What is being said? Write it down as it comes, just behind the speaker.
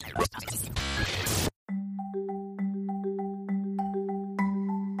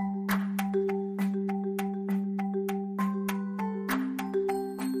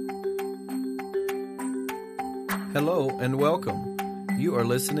Hello and welcome. You are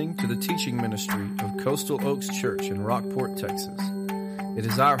listening to the teaching ministry of Coastal Oaks Church in Rockport, Texas. It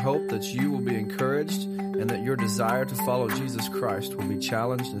is our hope that you will be encouraged and that your desire to follow Jesus Christ will be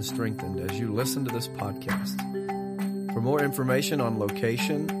challenged and strengthened as you listen to this podcast. For more information on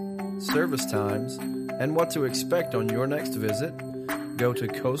location, service times, and what to expect on your next visit, go to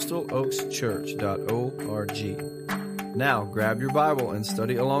coastaloakschurch.org. Now grab your Bible and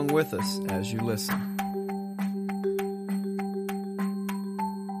study along with us as you listen.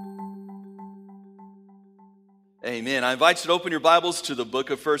 Amen. I invite you to open your Bibles to the book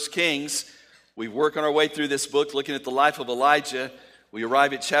of 1 Kings. We work on our way through this book, looking at the life of Elijah. We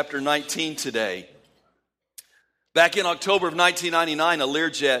arrive at chapter 19 today. Back in October of 1999, a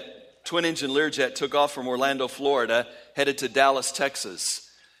Learjet, twin-engine Learjet, took off from Orlando, Florida, headed to Dallas, Texas.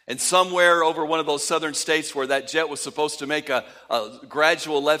 And somewhere over one of those southern states where that jet was supposed to make a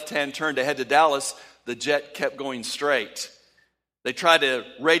gradual left-hand turn to head to Dallas, the jet kept going straight. They tried to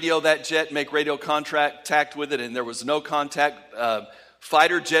radio that jet, make radio contact with it, and there was no contact.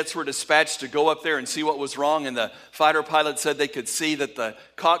 Fighter jets were dispatched to go up there and see what was wrong, and the fighter pilot said they could see that the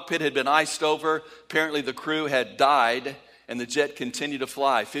cockpit had been iced over. Apparently the crew had died, and the jet continued to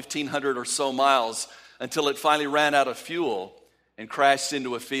fly 1,500 or so miles until it finally ran out of fuel and crashed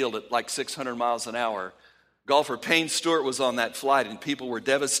into a field at like 600 miles an hour. Golfer Payne Stewart was on that flight, and people were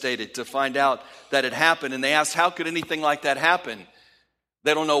devastated to find out that it happened. And they asked, how could anything like that happen?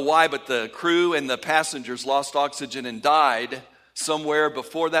 They don't know why, but the crew and the passengers lost oxygen and died somewhere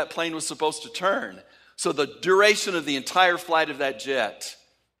before that plane was supposed to turn. So the duration of the entire flight of that jet,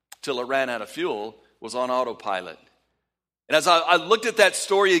 till it ran out of fuel, was on autopilot. And as I looked at that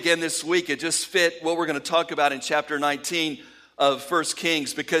story again this week, it just fit what we're going to talk about in chapter 19 of 1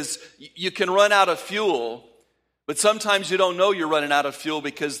 Kings, because you can run out of fuel, but sometimes you don't know you're running out of fuel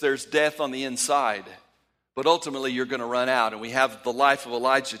because there's death on the inside. But ultimately you're going to run out, and we have the life of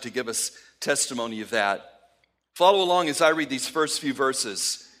Elijah to give us testimony of that. Follow along as I read these first few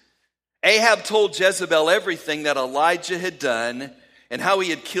verses. Ahab told Jezebel everything that Elijah had done and how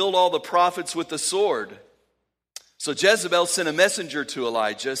he had killed all the prophets with the sword. So Jezebel sent a messenger to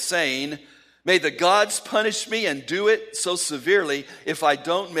Elijah saying, "May the gods punish me and do it so severely if I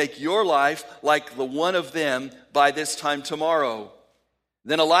don't make your life like the one of them by this time tomorrow."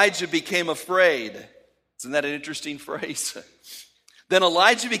 Then Elijah became afraid. Isn't that an interesting phrase? Then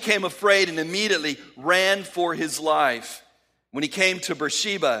Elijah became afraid and immediately ran for his life. When he came to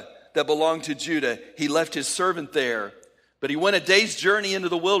Beersheba that belonged to Judah, he left his servant there. But he went a day's journey into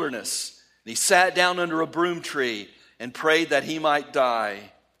the wilderness, and he sat down under a broom tree and prayed that he might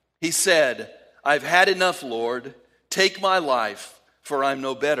die. He said, "I've had enough, Lord. Take my life, for I'm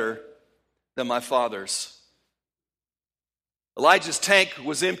no better than my father's." Elijah's tank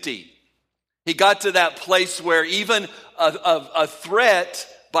was empty. He got to that place where even a threat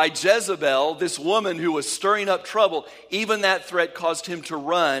by Jezebel, this woman who was stirring up trouble, even that threat caused him to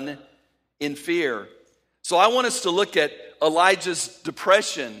run in fear. So I want us to look at Elijah's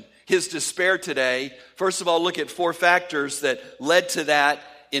depression, his despair today. First of all, look at 4 factors that led to that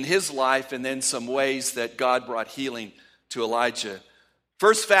in his life, and then some ways that God brought healing to Elijah.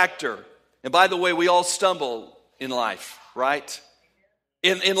 First factor, and by the way, we all stumble in life, right?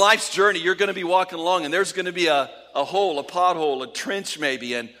 In life's journey, you're going to be walking along, and there's going to be a hole, a pothole, a trench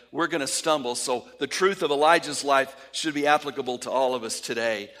maybe, and we're going to stumble. So the truth of Elijah's life should be applicable to all of us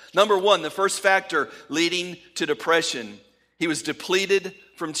today. Number 1, the first factor leading to depression. He was depleted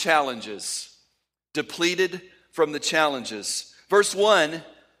from challenges. Depleted from the challenges. Verse 1,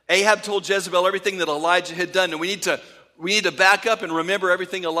 Ahab told Jezebel everything that Elijah had done, and we need to back up and remember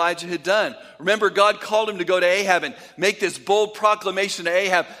everything Elijah had done. Remember, God called him to go to Ahab and make this bold proclamation to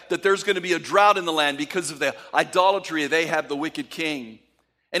Ahab that there's going to be a drought in the land because of the idolatry of Ahab, the wicked king.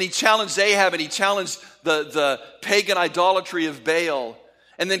 And he challenged Ahab, and he challenged the pagan idolatry of Baal.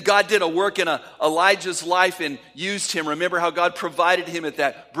 And then God did a work in Elijah's life and used him. Remember how God provided him at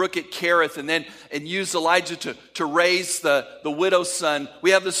that brook at Kerith, and used Elijah to raise the widow's son.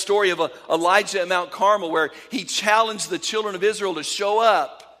 We have the story of Elijah at Mount Carmel, where he challenged the children of Israel to show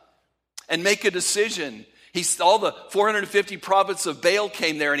up and make a decision. All the 450 prophets of Baal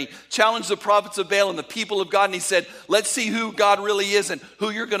came there, and he challenged the prophets of Baal and the people of God, and he said, "Let's see who God really is and who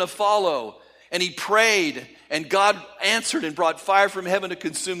you're going to follow." And he prayed, and God answered and brought fire from heaven to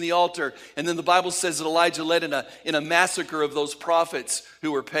consume the altar. And then the Bible says that Elijah led in a massacre of those prophets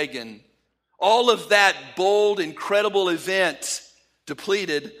who were pagan. All of that bold, incredible event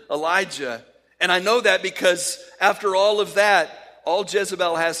depleted Elijah. And I know that because after all of that, all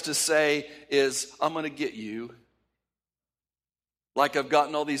Jezebel has to say is, "I'm going to get you." like I've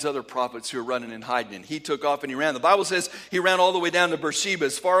gotten all these other prophets who are running and hiding. And he took off and he ran. The Bible says he ran all the way down to Beersheba,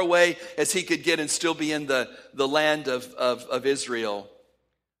 as far away as he could get and still be in the land of Israel.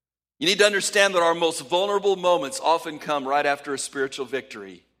 You need to understand that our most vulnerable moments often come right after a spiritual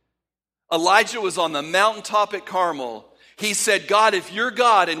victory. Elijah was on the mountaintop at Carmel. He said, God, if you're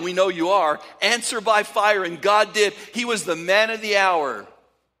God, and we know you are, answer by fire. And God did. He was the man of the hour.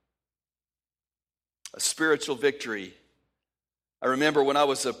 A spiritual victory. I remember when I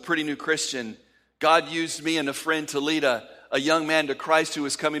was a pretty new Christian, God used me and a friend to lead a young man to Christ who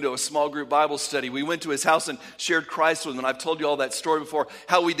was coming to a small group Bible study. We went to his house and shared Christ with him. And I've told you all that story before,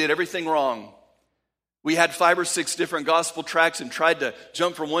 how we did everything wrong. We had 5 or 6 different gospel tracts and tried to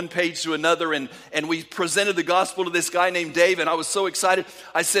jump from one page to another. And we presented the gospel to this guy named Dave. And I was so excited.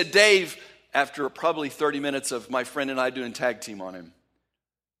 I said, Dave, after probably 30 minutes of my friend and I doing tag team on him,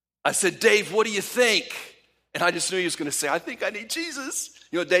 I said, Dave, what do you think? And I just knew he was going to say, I think I need Jesus.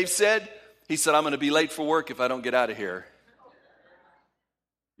 You know what Dave said? He said, I'm going to be late for work if I don't get out of here.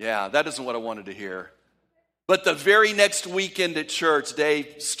 Yeah, that isn't what I wanted to hear. But the very next weekend at church,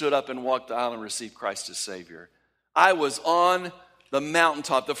 Dave stood up and walked the aisle and received Christ as Savior. I was on the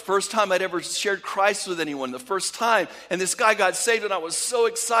mountaintop. The first time I'd ever shared Christ with anyone, the first time. And this guy got saved and I was so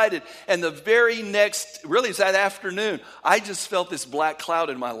excited. And the very next, really it was that afternoon, I just felt this black cloud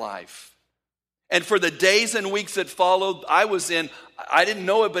in my life. And for the days and weeks that followed, I didn't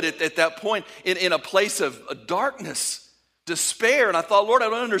know it, but at that point, in a place of darkness, despair. And I thought, Lord, I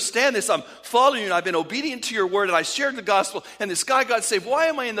don't understand this. I'm following you and I've been obedient to your word and I shared the gospel and this guy got saved. Why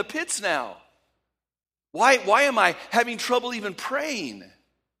am I in the pits now? Why am I having trouble even praying?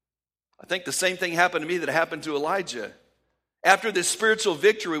 I think the same thing happened to me that happened to Elijah. After this spiritual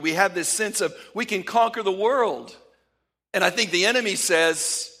victory, we have this sense of we can conquer the world. And I think the enemy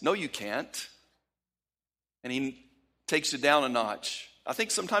says, no, you can't. And he takes you down a notch. I think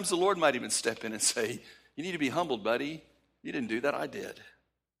sometimes the Lord might even step in and say, you need to be humbled, buddy. You didn't do that, I did.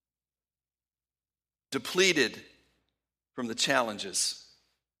 Depleted from the challenges.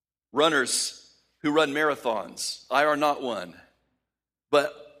 Runners who run marathons. I are not one.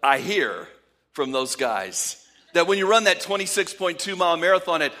 But I hear from those guys that when you run that 26.2 mile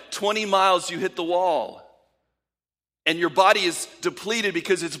marathon, at 20 miles you hit the wall. And your body is depleted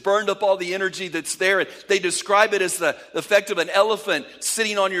because it's burned up all the energy that's there. They describe it as the effect of an elephant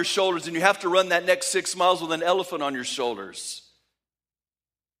sitting on your shoulders, and you have to run that next 6 miles with an elephant on your shoulders.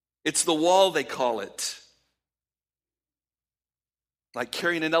 It's the wall, they call it. Like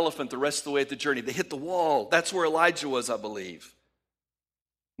carrying an elephant the rest of the way at the journey. They hit the wall. That's where Elijah was, I believe.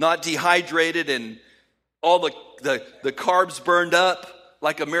 Not dehydrated and all the carbs burned up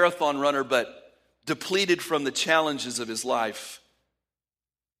like a marathon runner, but depleted from the challenges of his life.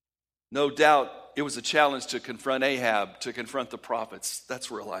 No doubt it was a challenge to confront Ahab, to confront the prophets.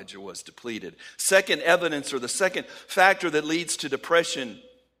 That's where Elijah was, depleted. Second evidence, or the second factor that leads to depression,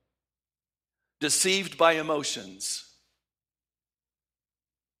 deceived by emotions.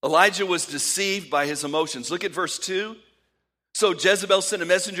 Elijah was deceived by his emotions. Look at verse 2. So Jezebel sent a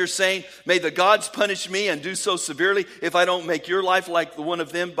messenger saying, may the gods punish me and do so severely if I don't make your life like the one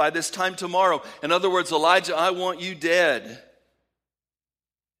of them by this time tomorrow. In other words, Elijah, I want you dead.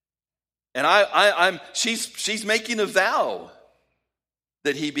 And she's making a vow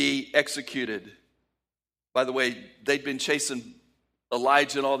that he be executed. By the way, they'd been chasing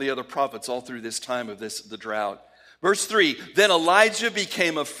Elijah and all the other prophets all through this time of the drought. Verse 3, then Elijah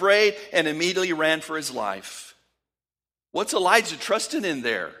became afraid and immediately ran for his life. What's Elijah trusting in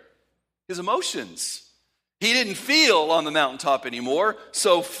there? His emotions. He didn't feel on the mountaintop anymore,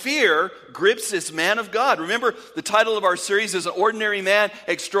 so fear grips this man of God. Remember, the title of our series is An Ordinary Man,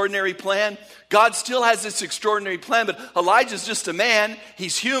 Extraordinary Plan. God still has this extraordinary plan, but Elijah's just a man.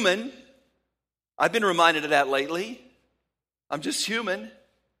 He's human. I've been reminded of that lately. I'm just human.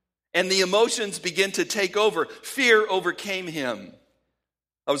 And the emotions begin to take over. Fear overcame him.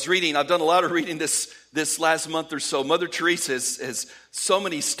 I've done a lot of reading this last month or so. Mother Teresa has so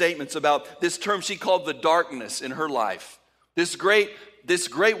many statements about this term she called the darkness in her life. This great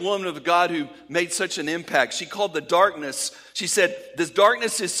woman of God who made such an impact. She called the darkness, she said, this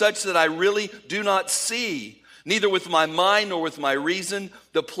darkness is such that I really do not see, neither with my mind nor with my reason.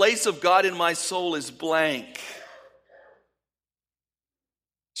 The place of God in my soul is blank.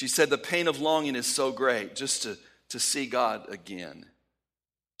 She said the pain of longing is so great just to see God again.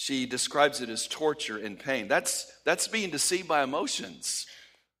 She describes it as torture and pain. That's being deceived by emotions.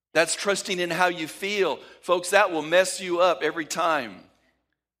 That's trusting in how you feel. Folks, that will mess you up every time.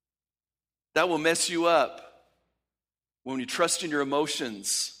 That will mess you up when you trust in your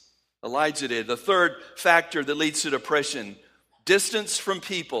emotions. Elijah did. The third factor that leads to depression, Distance from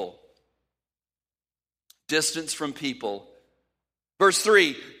people. Distance from people. Verse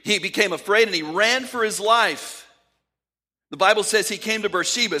 3, he became afraid and he ran for his life. The Bible says he came to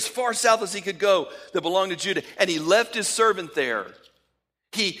Beersheba, as far south as he could go, that belonged to Judah, and he left his servant there.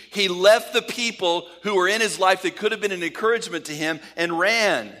 He left the people who were in his life that could have been an encouragement to him and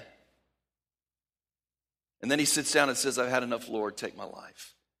ran. And then he sits down and says, I've had enough, Lord, take my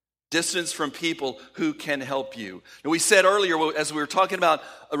life. Distance from people who can help you. And we said earlier, as we were talking about,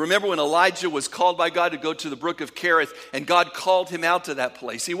 remember when Elijah was called by God to go to the brook of Kerith, and God called him out to that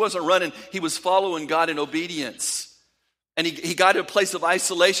place. He wasn't running, he was following God in obedience. And he got to a place of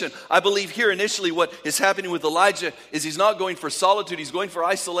isolation. I believe here initially what is happening with Elijah is he's not going for solitude, he's going for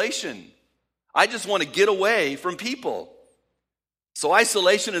isolation. I just want to get away from people. So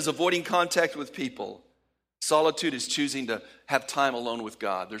isolation is avoiding contact with people. Solitude is choosing to have time alone with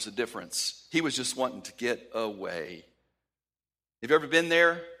God. There's a difference. He was just wanting to get away. Have you ever been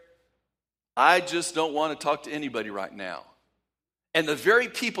there? I just don't want to talk to anybody right now. And the very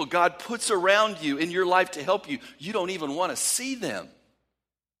people God puts around you in your life to help you, you don't even want to see them.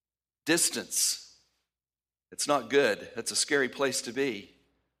 Distance. It's not good. That's a scary place to be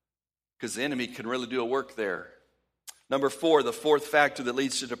because the enemy can really do a work there. Number 4, the fourth factor that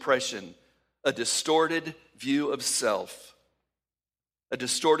leads to depression, a distorted view of self. A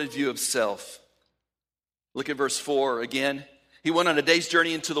distorted view of self. Look at verse 4 again. He went on a day's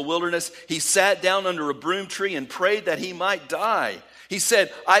journey into the wilderness. He sat down under a broom tree and prayed that he might die. He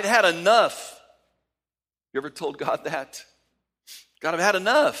said, I've had enough. You ever told God that? God, I've had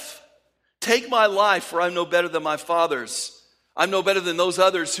enough. Take my life, for I'm no better than my fathers. I'm no better than those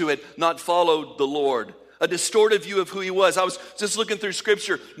others who had not followed the Lord. A distorted view of who he was. I was just looking through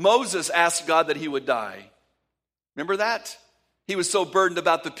Scripture. Moses asked God that he would die. Remember that? He was so burdened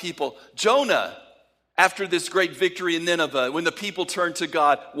about the people. Jonah, after this great victory in Nineveh, when the people turned to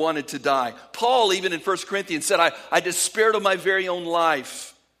God, wanted to die. Paul, even in 1 Corinthians, said, I despaired of my very own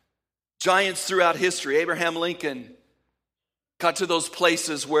life. Giants throughout history, Abraham Lincoln, got to those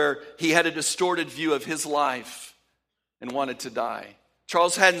places where he had a distorted view of his life and wanted to die.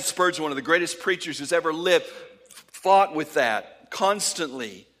 Charles Haddon Spurgeon, one of the greatest preachers who's ever lived, fought with that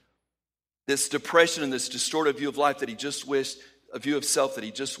constantly. This depression and this distorted view of life that he just wished, a view of self that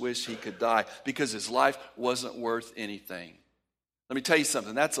he just wished he could die because his life wasn't worth anything. Let me tell you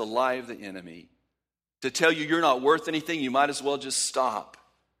something, that's a lie of the enemy. To tell you you're not worth anything, you might as well just stop.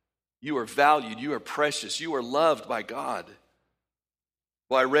 You are valued, you are precious, you are loved by God.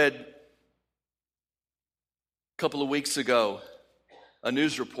 Well, I read a couple of weeks ago a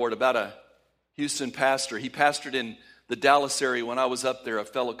news report about a Houston pastor. He pastored in the Dallas area when I was up there, a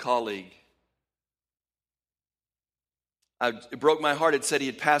fellow colleague. It broke my heart. It said he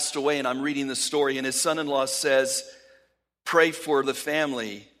had passed away, and I'm reading the story, and his son-in-law says, pray for the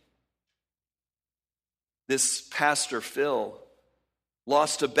family. This pastor, Phil,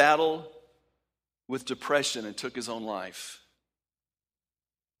 lost a battle with depression and took his own life.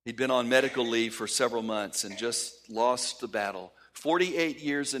 He'd been on medical leave for several months and just lost the battle. 48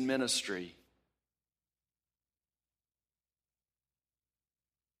 years in ministry.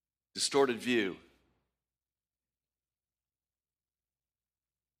 Distorted view.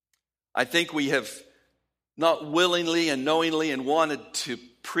 I think we have not willingly and knowingly and wanted to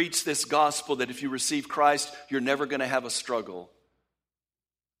preach this gospel that if you receive Christ, you're never going to have a struggle.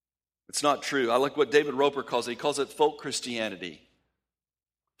 It's not true. I like what David Roper calls it. He calls it folk Christianity.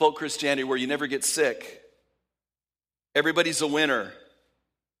 Folk Christianity where you never get sick. Everybody's a winner.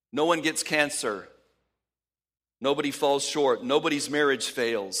 No one gets cancer. Nobody falls short. Nobody's marriage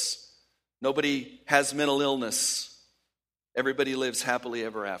fails. Nobody has mental illness. Everybody lives happily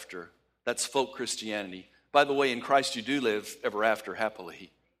ever after. That's folk Christianity. By the way, in Christ you do live ever after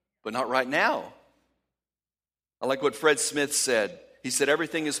happily, but not right now. I like what Fred Smith said. He said,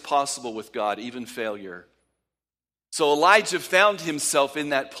 everything is possible with God, even failure. So Elijah found himself in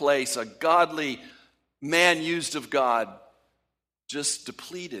that place, a godly man used of God, just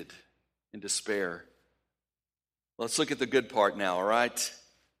depleted in despair. Let's look at the good part now, all right?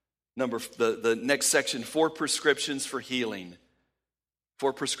 The next section, 4 prescriptions for healing.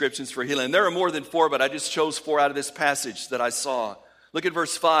 4 prescriptions for healing. And there are more than 4, but I just chose 4 out of this passage that I saw. Look at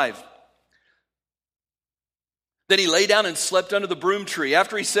verse 5. Then he lay down and slept under the broom tree.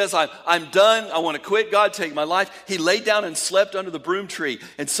 After he says, I'm done, I want to quit, God, take my life. He laid down and slept under the broom tree.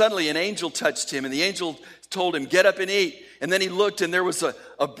 And suddenly an angel touched him, and the angel told him, get up and eat. And then he looked, and there was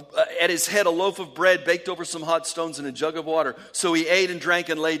at his head a loaf of bread baked over some hot stones and a jug of water. So he ate and drank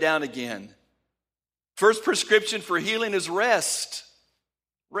and lay down again. First prescription for healing is rest.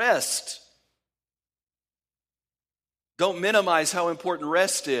 Rest. Don't minimize how important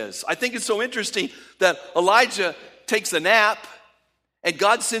rest is. I think it's so interesting that Elijah takes a nap and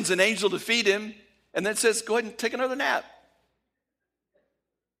God sends an angel to feed him and then says, go ahead and take another nap.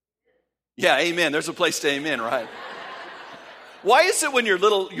 Yeah, amen. There's a place to amen, right? Why is it when you're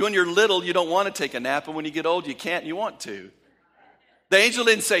little, you don't want to take a nap, and when you get old, you can't and you want to? The angel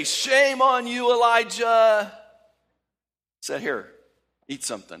didn't say, shame on you, Elijah. He said, here, eat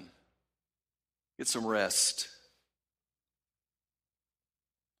something. Get some rest.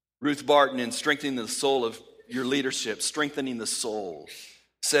 Ruth Barton, in Strengthening the Soul of Your Leadership, Strengthening the Soul,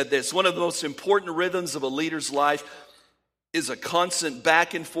 said this: one of the most important rhythms of a leader's life is a constant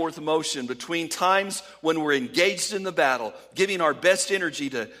back and forth motion between times when we're engaged in the battle, giving our best energy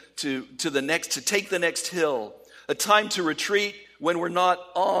to take the next hill, a time to retreat when we're not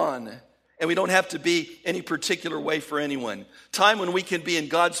on and we don't have to be any particular way for anyone, time when we can be in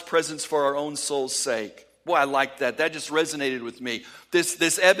God's presence for our own soul's sake. Boy, I like that. That just resonated with me.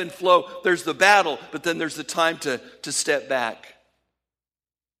 This ebb and flow, there's the battle, but then there's the time to step back.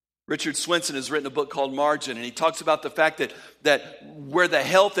 Richard Swenson has written a book called Margin, and he talks about the fact that where the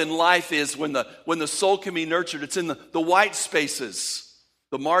health in life is, when the soul can be nurtured, it's in the white spaces,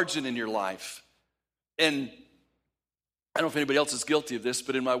 the margin in your life. And I don't know if anybody else is guilty of this,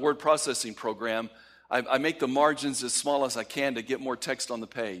 but in my word processing program, I make the margins as small as I can to get more text on the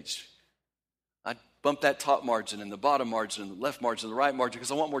page. I bump that top margin and the bottom margin and the left margin and the right margin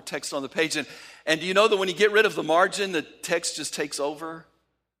because I want more text on the page. And do you know that when you get rid of the margin, the text just takes over?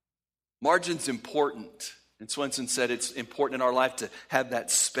 Margin's important. And Swenson said it's important in our life to have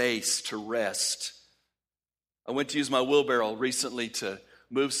that space to rest. I went to use my wheelbarrow recently to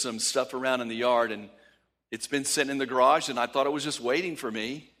move some stuff around in the yard, and it's been sitting in the garage, and I thought it was just waiting for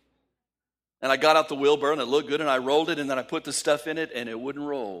me. And I got out the wheelbarrow, and it looked good, and I rolled it, and then I put the stuff in it, and it wouldn't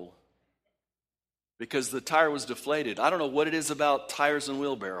roll because the tire was deflated. I don't know what it is about tires and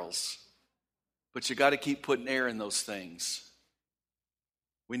wheelbarrows, but you got to keep putting air in those things.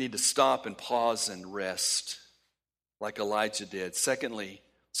 We need to stop and pause and rest like Elijah did. Secondly,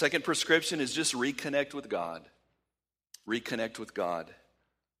 second prescription is just reconnect with God. Reconnect with God.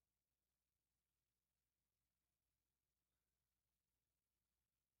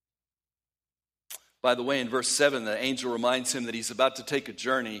 By the way, in verse 7, the angel reminds him that he's about to take a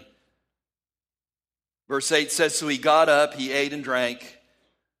journey. Verse 8 says, so he got up, he ate and drank.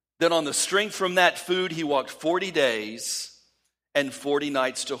 Then on the strength from that food, he walked 40 days and 40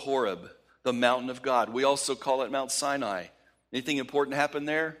 nights to Horeb, the mountain of God. We also call it Mount Sinai. Anything important happen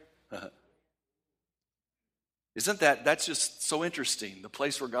there? That's just so interesting, the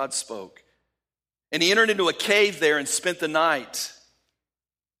place where God spoke. And he entered into a cave there and spent the night.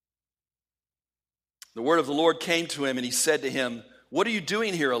 The word of the Lord came to him, and he said to him, what are you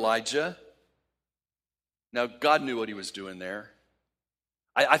doing here, Elijah? Now, God knew what he was doing there.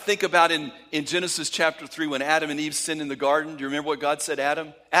 I think about in Genesis chapter 3 when Adam and Eve sinned in the garden. Do you remember what God said to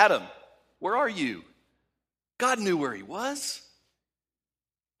Adam? Adam, where are you? God knew where he was.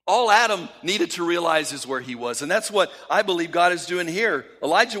 All Adam needed to realize is where he was. And that's what I believe God is doing here.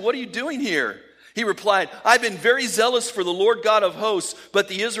 Elijah, what are you doing here? He replied, I've been very zealous for the Lord God of hosts, but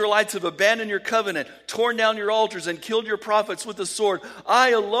the Israelites have abandoned your covenant, torn down your altars, and killed your prophets with the sword.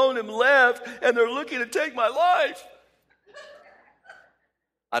 I alone am left, and they're looking to take my life.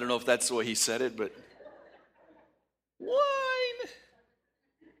 I don't know if that's the way he said it, but wine.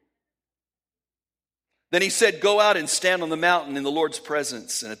 Then he said, go out and stand on the mountain in the Lord's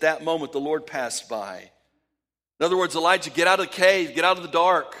presence. And at that moment, the Lord passed by. In other words, Elijah, get out of the cave, get out of the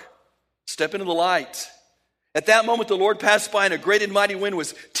dark, step into the light. At that moment, the Lord passed by, and a great and mighty wind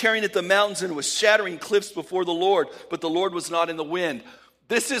was tearing at the mountains and was shattering cliffs before the Lord, but the Lord was not in the wind.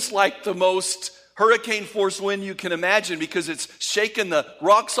 This is like the most hurricane force wind you can imagine because it's shaking the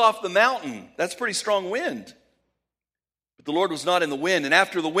rocks off the mountain. That's pretty strong wind. But the Lord was not in the wind. And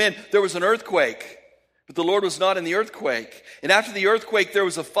after the wind, there was an earthquake. But the Lord was not in the earthquake. And after the earthquake, there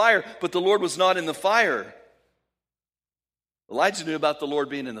was a fire. But the Lord was not in the fire. Elijah knew about the Lord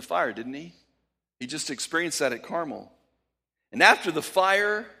being in the fire, didn't he? He just experienced that at Carmel. And after the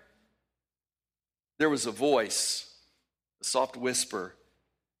fire, there was a voice, a soft whisper.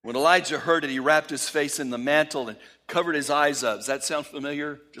 When Elijah heard it, he wrapped his face in the mantle and covered his eyes up. Does that sound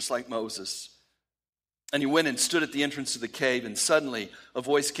familiar? Just like Moses. And he went and stood at the entrance of the cave, and suddenly a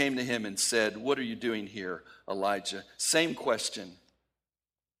voice came to him and said, what are you doing here, Elijah? Same question.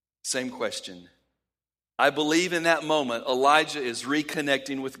 Same question. I believe in that moment, Elijah is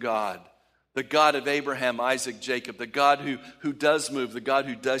reconnecting with God, the God of Abraham, Isaac, Jacob, the God who does move, the God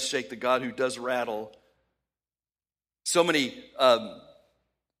who does shake, the God who does rattle. So many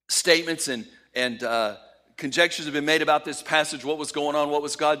statements and conjectures have been made about this passage, what was going on, what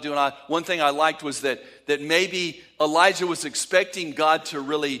was God doing. One thing I liked was that maybe Elijah was expecting God to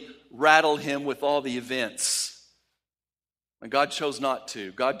really rattle him with all the events. And God chose not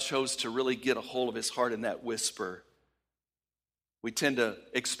to. God chose to really get a hold of his heart in that whisper. We tend to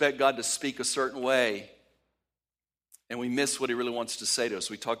expect God to speak a certain way, and we miss what he really wants to say to us.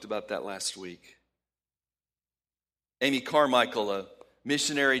 We talked about that last week. Amy Carmichael, a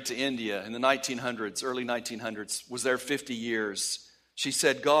missionary to India in the 1900s, early 1900s, was there 50 years. She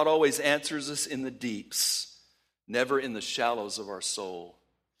said, God always answers us in the deeps, never in the shallows of our soul.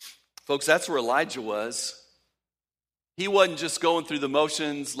 Folks, that's where Elijah was. He wasn't just going through the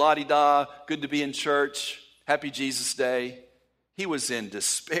motions, la-di-da, good to be in church, happy Jesus Day. He was in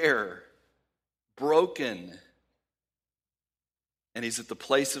despair, broken. And he's at the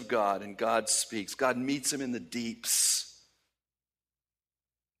place of God, and God speaks. God meets him in the deeps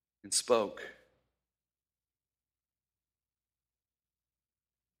and spoke.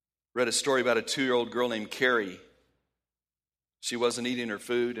 Read a story about a 2-year-old girl named Carrie. She wasn't eating her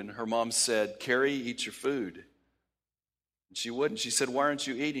food, and her mom said, Carrie, eat your food. And she wouldn't. She said, why aren't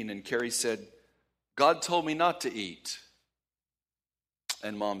you eating? And Carrie said, God told me not to eat.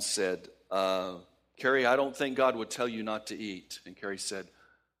 And mom said, Carrie, I don't think God would tell you not to eat. And Carrie said,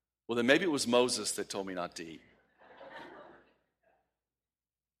 well, then maybe it was Moses that told me not to eat.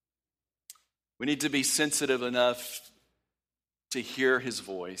 We need to be sensitive enough to hear his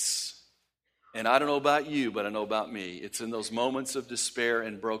voice. And I don't know about you, but I know about me. It's in those moments of despair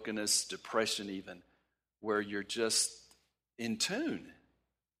and brokenness, depression even, where you're just in tune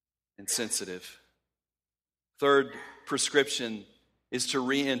and sensitive. Third prescription is to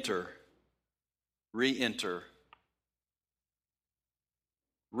re-enter. Re-enter.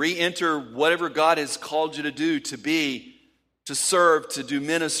 Re-enter whatever God has called you to do, to be, to serve, to do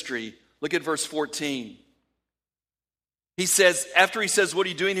ministry. Look at verse 14. He says, after he says, what are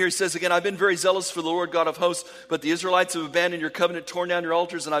you doing here? He says again, I've been very zealous for the Lord God of hosts, but the Israelites have abandoned your covenant, torn down your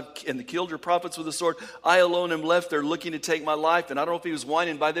altars, and killed your prophets with the sword. I alone am left there looking to take my life. And I don't know if he was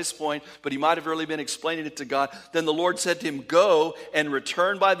whining by this point, but he might have really been explaining it to God. Then the Lord said to him, go and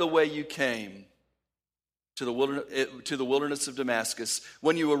return by the way you came to the wilderness of Damascus.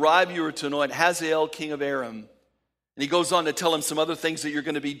 When you arrive, you are to anoint Hazael, king of Aram. And he goes on to tell him some other things that you're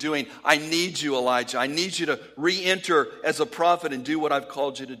going to be doing. I need you, Elijah. I need you to re-enter as a prophet and do what I've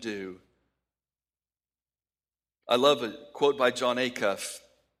called you to do. I love a quote by John Acuff.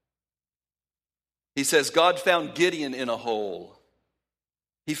 He says, God found Gideon in a hole.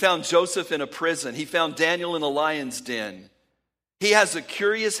 He found Joseph in a prison. He found Daniel in a lion's den. He has a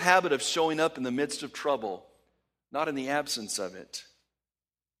curious habit of showing up in the midst of trouble, not in the absence of it.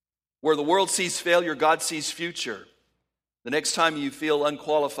 Where the world sees failure, God sees future. The next time you feel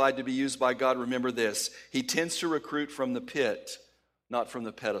unqualified to be used by God, remember this. He tends to recruit from the pit, not from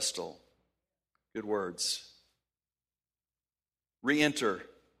the pedestal. Good words. Re-enter.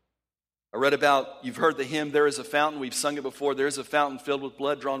 I read about, you've heard the hymn, There is a Fountain. We've sung it before. There is a fountain filled with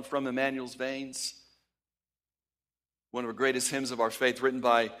blood drawn from Emmanuel's veins. One of the greatest hymns of our faith, written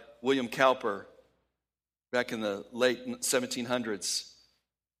by William Cowper back in the late 1700s.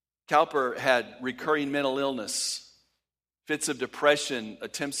 Cowper had recurring mental illness, fits of depression,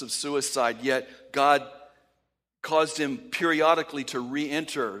 attempts of suicide, yet God caused him periodically to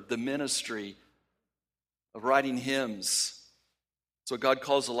re-enter the ministry of writing hymns. That's what God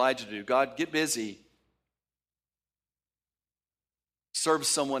calls Elijah to do. God, get busy. Serve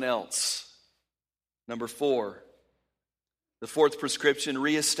someone else. Number 4, the fourth prescription,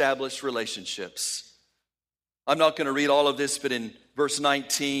 reestablish relationships. I'm not going to read all of this, but in verse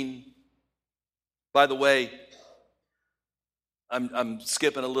 19, by the way, I'm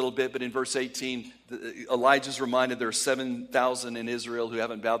skipping a little bit, but in verse 18, Elijah's reminded there are 7,000 in Israel who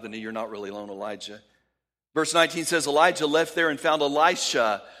haven't bowed the knee. You're not really alone, Elijah. Verse 19 says, Elijah left there and found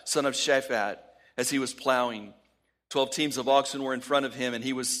Elisha, son of Shaphat, as he was plowing. 12 teams of oxen were in front of him, and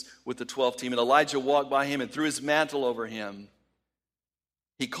he was with the 12th team. And Elijah walked by him and threw his mantle over him.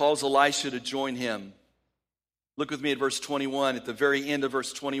 He calls Elisha to join him. Look with me at verse 21. At the very end of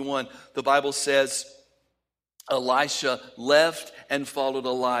verse 21, the Bible says, Elisha left and followed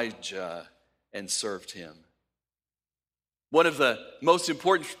Elijah and served him. One of the most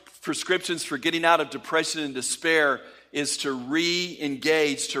important prescriptions for getting out of depression and despair is to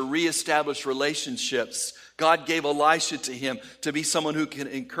re-engage, to reestablish relationships. God gave Elisha to him to be someone who can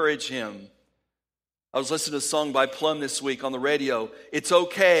encourage him. I was listening to a song by Plum this week on the radio. It's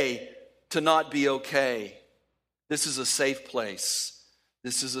okay to not be okay. This is a safe place.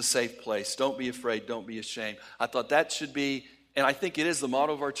 This is a safe place. Don't be afraid. Don't be ashamed. I thought that should be, and I think it is the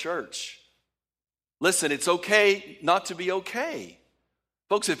motto of our church. Listen, it's okay not to be okay.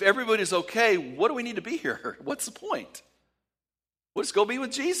 Folks, if everybody's okay, what do we need to be here? What's the point? Let's go be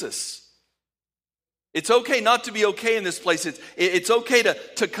with Jesus. It's okay not to be okay in this place. It's okay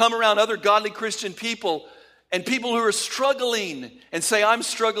to come around other godly Christian people and people who are struggling and say, I'm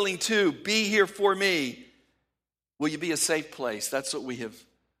struggling too. Be here for me. Will you be a safe place? That's what we have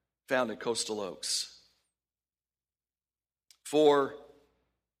found at Coastal Oaks. 4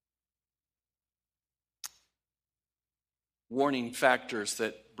 warning factors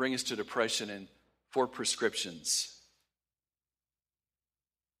that bring us to depression and 4 prescriptions.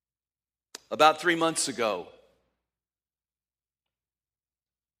 About 3 months ago,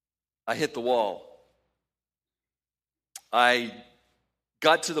 I hit the wall. I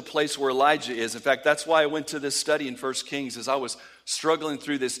got to the place where Elijah is. In fact, that's why I went to this study in 1 Kings. As I was struggling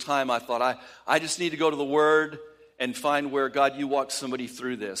through this time, I thought, I just need to go to the Word and find where, God, you walk somebody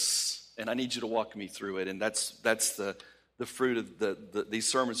through this, and I need you to walk me through it. And that's the fruit of these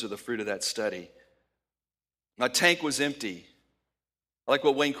sermons are the fruit of that study. My tank was empty. I like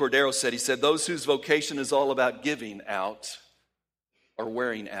what Wayne Cordero said. He said, those whose vocation is all about giving out are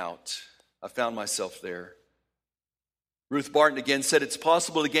wearing out. I found myself there. Ruth Barton again said, it's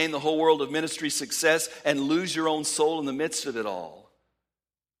possible to gain the whole world of ministry success and lose your own soul in the midst of it all.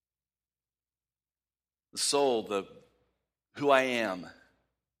 The soul, the who I am,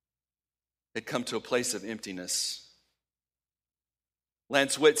 had come to a place of emptiness.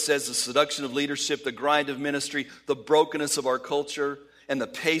 Lance Witt says, the seduction of leadership, the grind of ministry, the brokenness of our culture, and the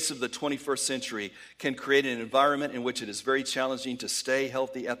pace of the 21st century can create an environment in which it is very challenging to stay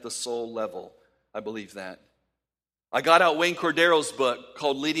healthy at the soul level. I believe that. I got out Wayne Cordero's book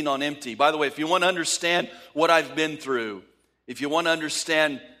called Leading on Empty. By the way, if you want to understand what I've been through, if you want to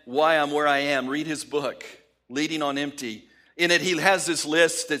understand why I'm where I am, read his book, Leading on Empty. In it, he has this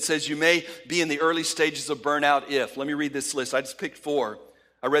list that says you may be in the early stages of burnout if. Let me read this list. I just picked 4.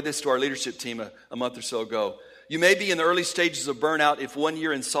 I read this to our leadership team a month or so ago. You may be in the early stages of burnout if 1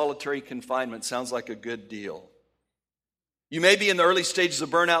 year in solitary confinement sounds like a good deal. You may be in the early stages of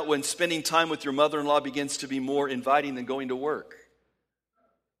burnout when spending time with your mother-in-law begins to be more inviting than going to work.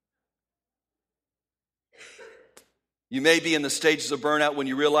 You may be in the stages of burnout when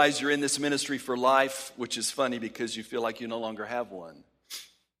you realize you're in this ministry for life, which is funny because you feel like you no longer have one.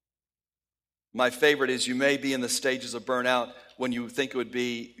 My favorite is you may be in the stages of burnout when you think it would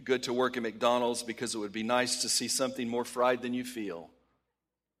be good to work at McDonald's because it would be nice to see something more fried than you feel.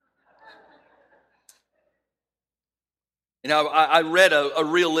 You know, I read a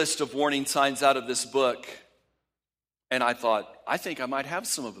real list of warning signs out of this book, and I thought, I think I might have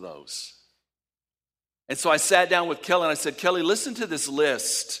some of those. And so I sat down with Kelly and I said, Kelly, listen to this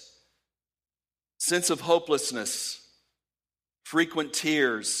list. Sense of hopelessness, frequent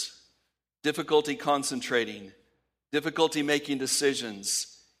tears, difficulty concentrating, difficulty making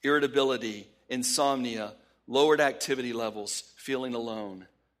decisions, irritability, insomnia, lowered activity levels, feeling alone.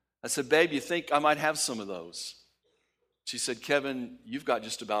 I said, babe, you think I might have some of those? She said, Kevin, you've got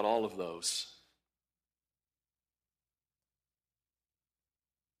just about all of those.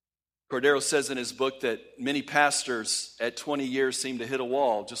 Cordero says in his book that many pastors at 20 years seem to hit a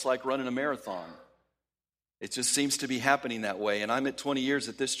wall, just like running a marathon. It just seems to be happening that way. And I'm at 20 years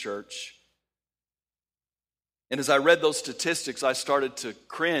at this church. And as I read those statistics, I started to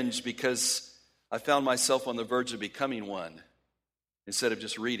cringe because I found myself on the verge of becoming one instead of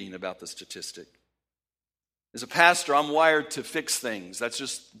just reading about the statistic. As a pastor, I'm wired to fix things. That's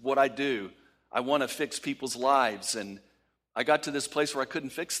just what I do. I want to fix people's lives, and I got to this place where I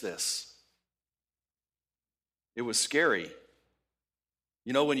couldn't fix this. It was scary.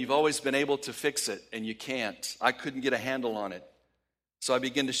 You know, when you've always been able to fix it and you can't. I couldn't get a handle on it. So I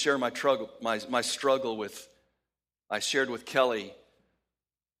began to share my struggle with, I shared with Kelly.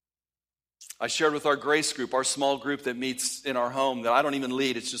 I shared with our grace group, our small group that meets in our home that I don't even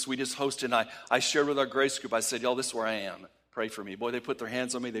lead. It's just, we just host it. And I shared with our grace group. I said, y'all, this is where I am. Pray for me. Boy, they put their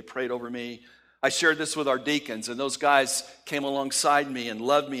hands on me. They prayed over me. I shared this with our deacons, and those guys came alongside me and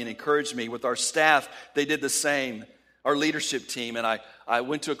loved me and encouraged me. With our staff, they did the same. Our leadership team, and I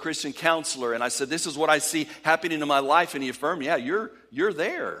went to a Christian counselor, and I said, this is what I see happening in my life. And he affirmed, yeah, you're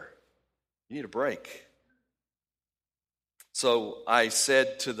there. You need a break. So I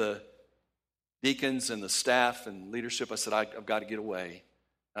said to the deacons and the staff and leadership, I said, I've got to get away.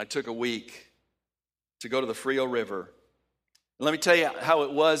 And I took a week to go to the Frio River. And let me tell you how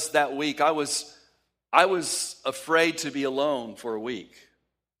it was that week. I was afraid to be alone for a week.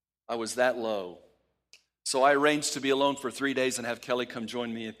 I was that low. So I arranged to be alone for 3 days and have Kelly come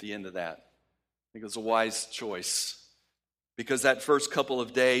join me at the end of that. I think it was a wise choice because that first couple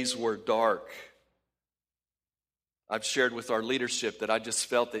of days were dark. I've shared with our leadership that I just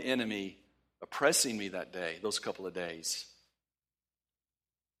felt the enemy oppressing me that day, those couple of days.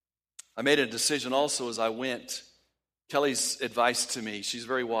 I made a decision also as I went. Kelly's advice to me, she's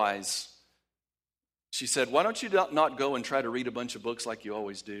very wise. She said, why don't you not go and try to read a bunch of books like you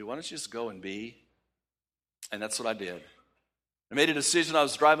always do? Why don't you just go and be? And that's what I did. I made a decision. I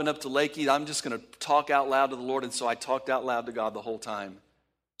was driving up to Lakey. I'm just going to talk out loud to the Lord. And so I talked out loud to God the whole time,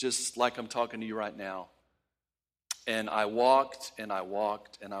 just like I'm talking to you right now. And I walked and I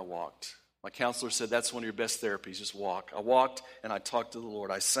walked and I walked. My counselor said, that's one of your best therapies, just walk. I walked and I talked to the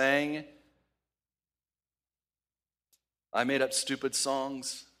Lord. I sang. I made up stupid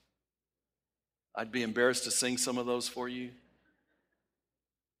songs. I'd be embarrassed to sing some of those for you.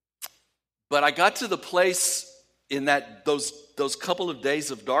 But I got to the place in those couple of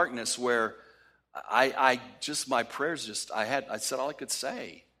days of darkness where my prayers I said all I could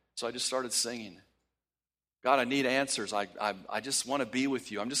say. So I just started singing. God, I need answers. I just want to be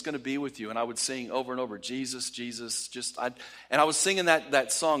with you. I'm just going to be with you. And I would sing over and over, Jesus, Jesus, and I was singing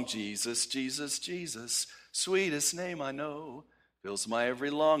that song, Jesus, Jesus, Jesus, sweetest name I know, fills my every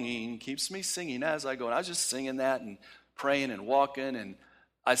longing, keeps me singing as I go. And I was just singing that and praying and walking. And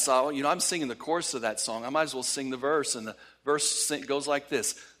I saw, I'm singing the chorus of that song. I might as well sing the verse. And the verse goes like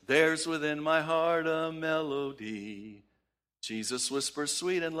this. There's within my heart a melody. Jesus whispers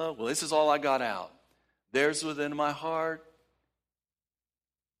sweet and low. Well, this is all I got out. There's within my heart.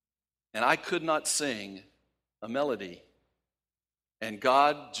 And I could not sing a melody. And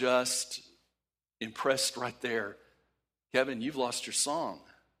God just impressed right there. Kevin, you've lost your song.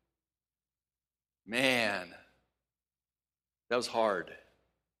 Man, that was hard.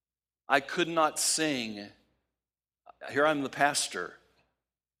 I could not sing. Here I'm the pastor.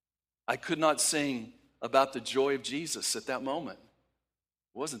 I could not sing about the joy of Jesus at that moment.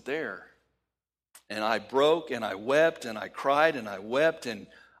 It wasn't there. And I broke and I wept and I cried and I wept. And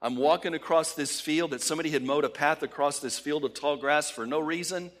I'm walking across this field that somebody had mowed a path across this field of tall grass for no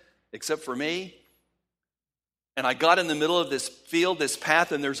reason except for me. And I got in the middle of this field, this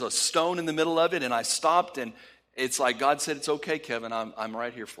path, and there's a stone in the middle of it. And I stopped, and it's like God said, "It's okay, Kevin. I'm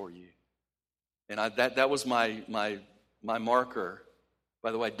right here for you." And that was my marker.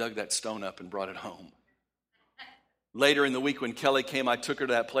 By the way, I dug that stone up and brought it home. Later in the week when Kelly came, I took her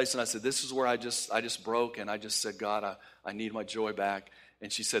to that place, and I said, "This is where I just broke," and I just said, "God, I need my joy back."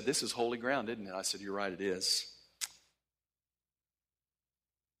 And she said, "This is holy ground, isn't it?" I said, "You're right, it is."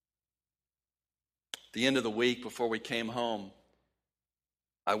 The end of the week before we came home,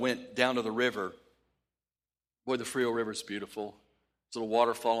 I went down to the river. Boy, the Frio River is beautiful. There's a little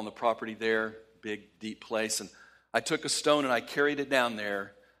waterfall on the property there, big, deep place. And I took a stone and I carried it down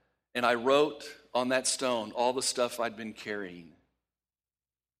there, and I wrote on that stone all the stuff I'd been carrying.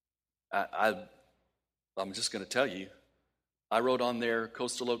 I'm just going to tell you, I wrote on there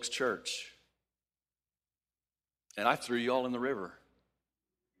Coastal Oaks Church, and I threw you all in the river.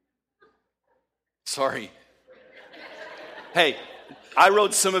 Sorry. Hey, I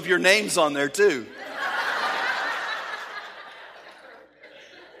wrote some of your names on there too.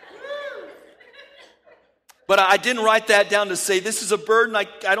 But I didn't write that down to say this is a burden.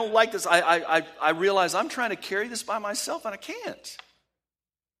 I don't like this. I realize I'm trying to carry this by myself and I can't.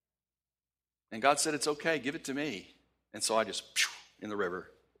 And God said, "It's okay, give it to me." And so I just in the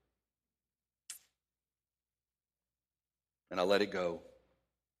river. And I let it go.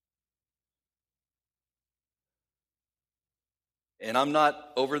 And I'm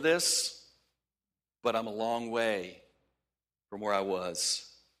not over this, but I'm a long way from where I was.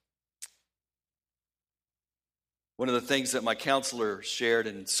 One of the things that my counselor shared,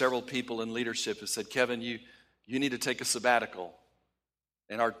 and several people in leadership have said, "Kevin, you need to take a sabbatical."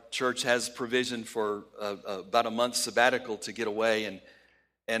 And our church has provision for about a month's sabbatical to get away. And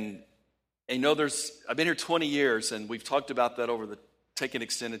I've been here 20 years, and we've talked about that over the taking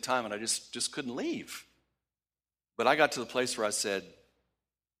extended time, and I just couldn't leave. But I got to the place where I said,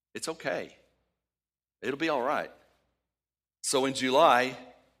 "It's okay. It'll be all right." So in July,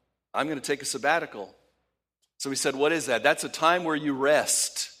 I'm going to take a sabbatical. So he said, "What is that?" "That's a time where you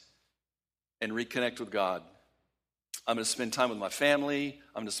rest and reconnect with God. I'm going to spend time with my family.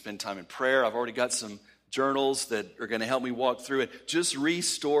 I'm going to spend time in prayer. I've already got some journals that are going to help me walk through it. Just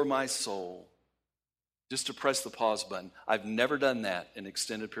restore my soul." Just to press the pause button. I've never done that in an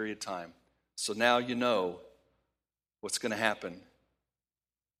extended period of time. So now you know what's going to happen.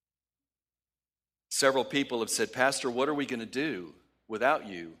 Several people have said, "Pastor, what are we going to do without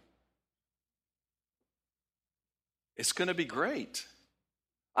you?" It's going to be great.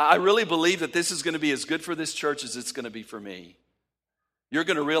 I really believe that this is going to be as good for this church as it's going to be for me. You're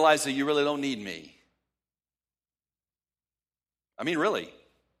going to realize that you really don't need me. I mean, really.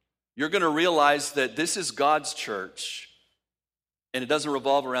 You're going to realize that this is God's church, and it doesn't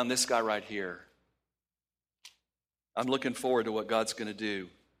revolve around this guy right here. I'm looking forward to what God's going to do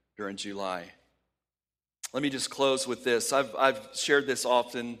during July. Let me just close with this. I've shared this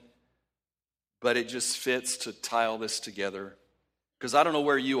often, but it just fits to tie all this together. Because I don't know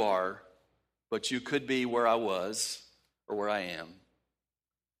where you are, but you could be where I was or where I am.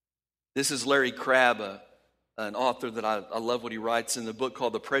 This is Larry Crabb, an author that I love what he writes in the book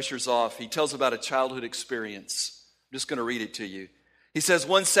called The Pressure's Off. He tells about a childhood experience. I'm just going to read it to you. He says,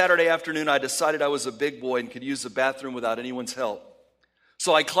 one Saturday afternoon, I decided I was a big boy and could use the bathroom without anyone's help.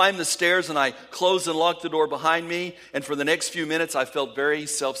 So I climbed the stairs and I closed and locked the door behind me, and for the next few minutes I felt very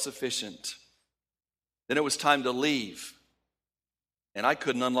self-sufficient. Then it was time to leave, and I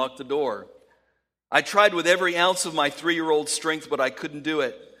couldn't unlock the door. I tried with every ounce of my 3-year-old strength, but I couldn't do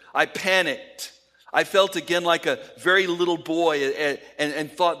it. I panicked. I felt again like a very little boy,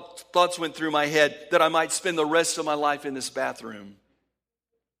 and thoughts went through my head that I might spend the rest of my life in this bathroom.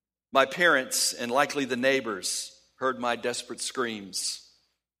 My parents, and likely the neighbors, heard my desperate screams.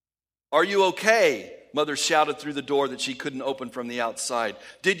 "Are you okay?" Mother shouted through the door that she couldn't open from the outside.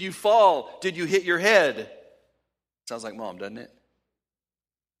 "Did you fall? Did you hit your head?" Sounds like Mom, doesn't it?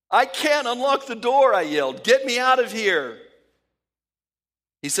 "I can't unlock the door," I yelled. "Get me out of here."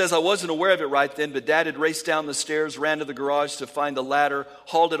 He says, I wasn't aware of it right then, but Dad had raced down the stairs, ran to the garage to find the ladder,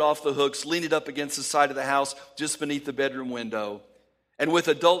 hauled it off the hooks, leaned it up against the side of the house just beneath the bedroom window. And with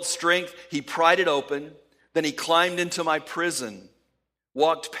adult strength, he pried it open. Then he climbed into my prison,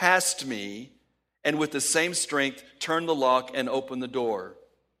 walked past me, and with the same strength, turned the lock and opened the door.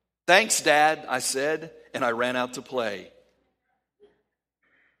 "Thanks, Dad," I said, and I ran out to play.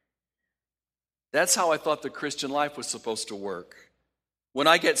 That's how I thought the Christian life was supposed to work. When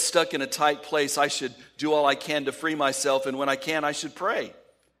I get stuck in a tight place, I should do all I can to free myself, and when I can, I should pray.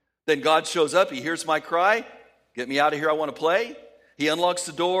 Then God shows up, he hears my cry, "Get me out of here, I want to play." He unlocks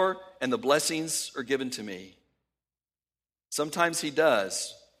the door, and the blessings are given to me. Sometimes he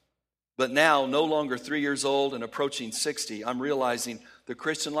does, but now, no longer 3 years old and approaching 60, I'm realizing the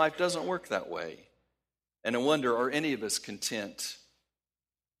Christian life doesn't work that way. And I wonder, are any of us content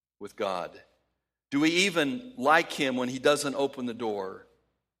with God? Do we even like him when he doesn't open the door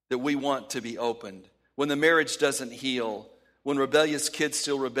that we want to be opened? When the marriage doesn't heal? When rebellious kids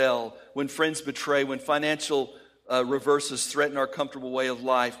still rebel? When friends betray? When financial reverses threaten our comfortable way of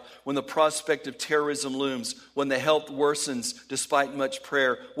life? When the prospect of terrorism looms? When the health worsens despite much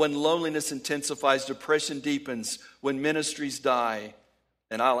prayer? When loneliness intensifies, depression deepens? When ministries die?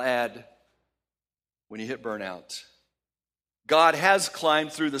 And I'll add, when you hit burnout. God has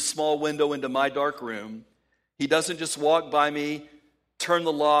climbed through the small window into my dark room. He doesn't just walk by me, turn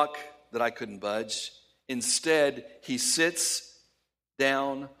the lock that I couldn't budge. Instead, he sits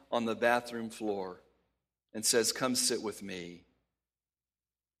down on the bathroom floor and says, "Come sit with me."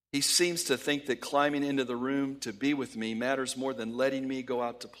 He seems to think that climbing into the room to be with me matters more than letting me go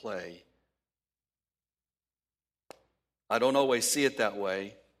out to play. I don't always see it that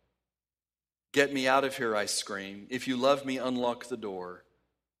way. "Get me out of here," I scream. "If you love me, unlock the door."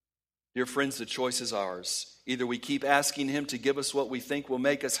 Dear friends, the choice is ours. Either we keep asking him to give us what we think will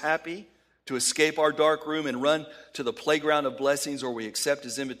make us happy, to escape our dark room and run to the playground of blessings, or we accept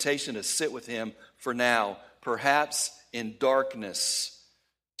his invitation to sit with him for now, perhaps in darkness,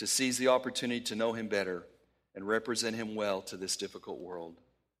 to seize the opportunity to know him better and represent him well to this difficult world.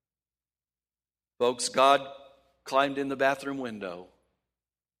 Folks, God climbed in the bathroom window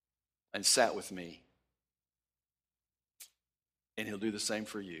and sat with me. And he'll do the same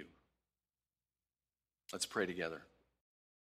for you. Let's pray together.